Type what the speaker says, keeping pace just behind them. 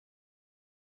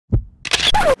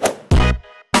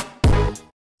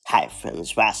Hi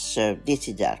friends, what's up? This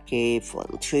is RK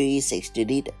from 360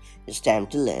 Reader. It's time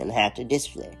to learn how to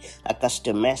display a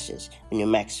custom message on your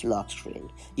Mac's lock screen.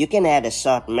 You can add a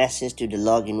short message to the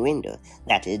login window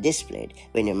that is displayed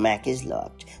when your Mac is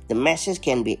locked. The message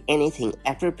can be anything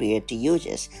appropriate to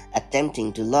users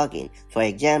attempting to log in, for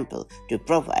example, to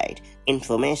provide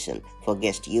information for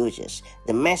guest users.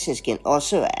 The message can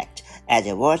also act as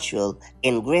a virtual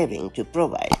engraving to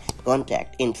provide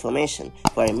contact information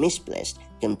for a misplaced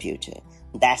computer.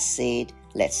 That said,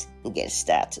 let's get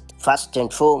started. First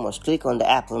and foremost, click on the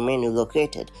Apple menu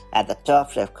located at the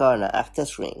top left corner of the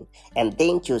screen and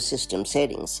then choose System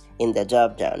Settings in the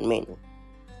drop-down menu.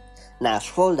 Now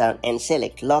scroll down and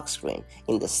select Lock Screen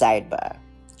in the sidebar.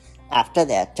 After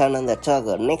that, turn on the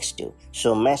toggle next to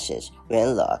Show Message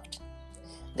when locked.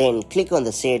 Then click on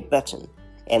the Save button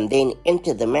and then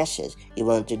enter the message you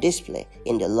want to display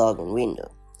in the login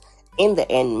window. In the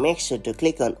end, make sure to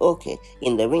click on OK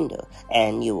in the window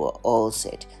and you are all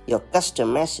set. Your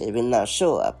custom message will now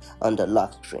show up on the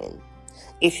lock screen.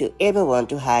 If you ever want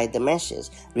to hide the message,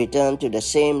 return to the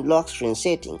same lock screen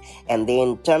setting and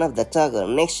then turn off the toggle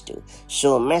next to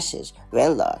Show Message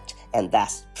when locked, and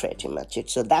that's pretty much it.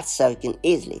 So that's how you can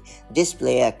easily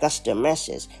display a custom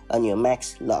message on your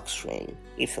Mac's lock screen.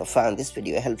 If you found this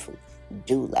video helpful,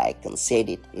 do like and share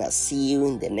it, and I'll see you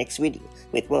in the next video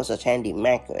with more such handy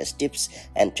macOS tips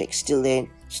and tricks. Till then,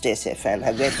 stay safe and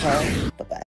have a great time. Bye bye.